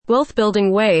Wealth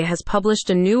Building Way has published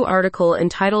a new article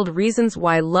entitled Reasons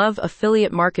Why Love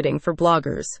Affiliate Marketing for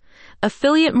Bloggers.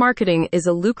 Affiliate marketing is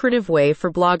a lucrative way for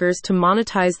bloggers to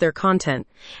monetize their content,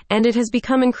 and it has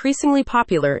become increasingly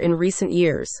popular in recent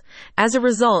years. As a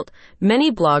result,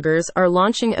 many bloggers are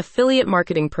launching affiliate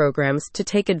marketing programs to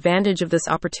take advantage of this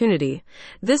opportunity.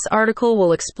 This article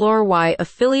will explore why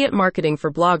affiliate marketing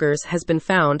for bloggers has been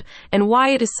found and why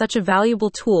it is such a valuable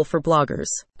tool for bloggers.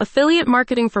 Affiliate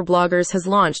marketing for bloggers has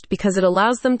launched because it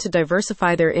allows them to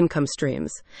diversify their income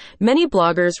streams. Many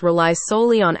bloggers rely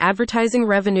solely on advertising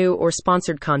revenue or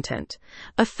sponsored content.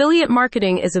 Affiliate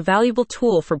marketing is a valuable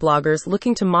tool for bloggers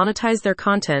looking to monetize their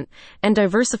content and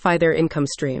diversify their income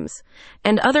streams.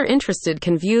 And other interested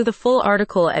can view the full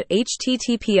article at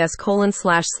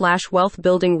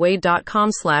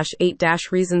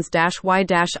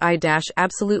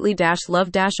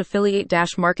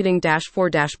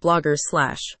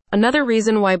Another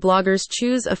reason why bloggers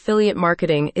choose affiliate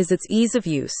marketing is its ease of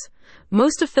use.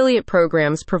 Most affiliate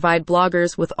programs provide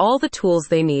bloggers with all the tools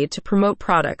they need to promote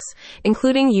products,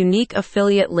 including unique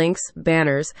affiliate links,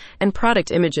 banners, and product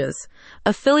images.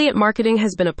 Affiliate marketing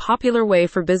has been a popular way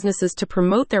for businesses to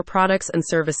promote their products and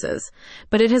services,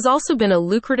 but it has also been a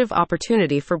lucrative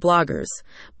opportunity for bloggers.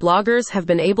 Bloggers have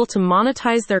been able to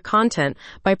monetize their content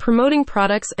by promoting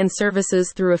products and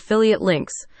services through affiliate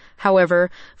links. However,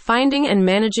 finding and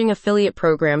managing affiliate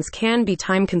programs can be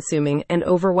time-consuming and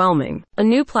overwhelming. A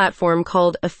new platform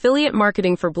called Affiliate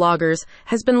Marketing for Bloggers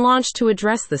has been launched to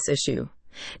address this issue.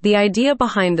 The idea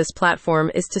behind this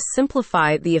platform is to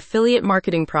simplify the affiliate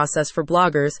marketing process for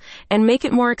bloggers and make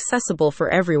it more accessible for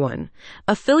everyone.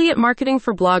 Affiliate Marketing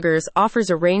for Bloggers offers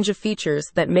a range of features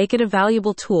that make it a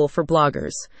valuable tool for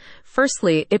bloggers.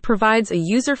 Firstly, it provides a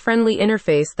user-friendly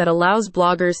interface that allows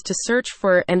bloggers to search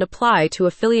for and apply to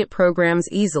affiliate programs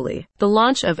easily. The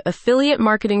launch of Affiliate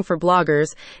Marketing for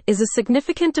Bloggers is a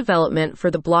significant development for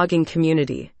the blogging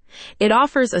community. It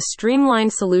offers a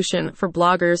streamlined solution for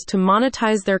bloggers to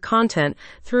monetize their content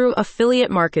through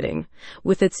affiliate marketing.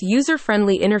 With its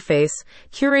user-friendly interface,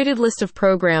 curated list of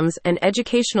programs, and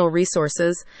educational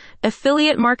resources,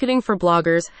 Affiliate Marketing for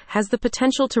Bloggers has the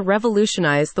potential to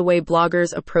revolutionize the way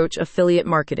bloggers approach affiliate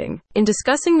marketing. In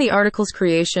discussing the article's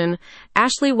creation,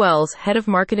 Ashley Wells, head of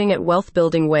marketing at Wealth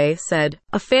Building Way, said,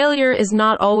 "A failure is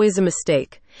not always a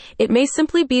mistake. It may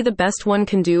simply be the best one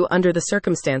can do under the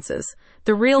circumstances.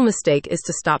 The real mistake is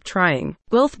to stop trying."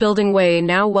 Wealth Building Way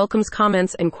now welcomes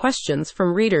comments and questions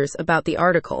from readers about the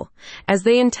article, as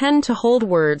they intend to hold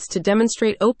words to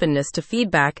demonstrate openness to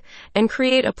feedback and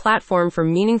create a platform for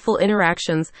meaningful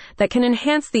interactions that can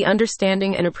enhance the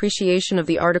understanding and appreciation of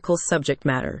the article's subject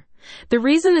matter. The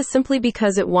reason is simply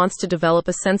because it wants to develop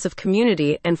a sense of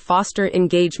community and foster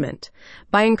engagement.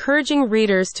 By encouraging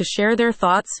readers to share their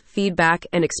thoughts, feedback,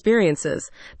 and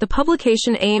experiences, the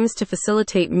publication aims to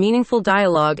facilitate meaningful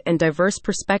dialogue and diverse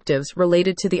perspectives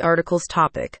related to the article's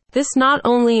topic. This not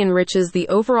only enriches the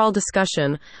overall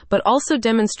discussion, but also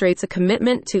demonstrates a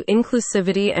commitment to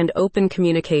inclusivity and open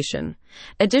communication.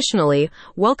 Additionally,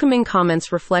 welcoming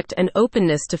comments reflect an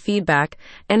openness to feedback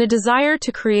and a desire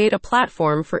to create a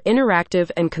platform for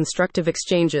interactive and constructive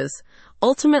exchanges,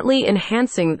 ultimately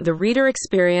enhancing the reader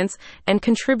experience and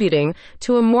contributing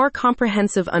to a more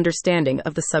comprehensive understanding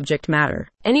of the subject matter.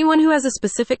 Anyone who has a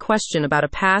specific question about a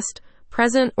past,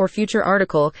 present, or future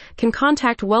article can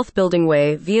contact Wealth Building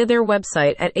Way via their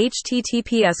website at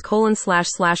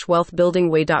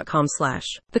https://wealthbuildingway.com/.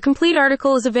 The complete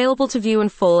article is available to view in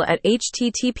full at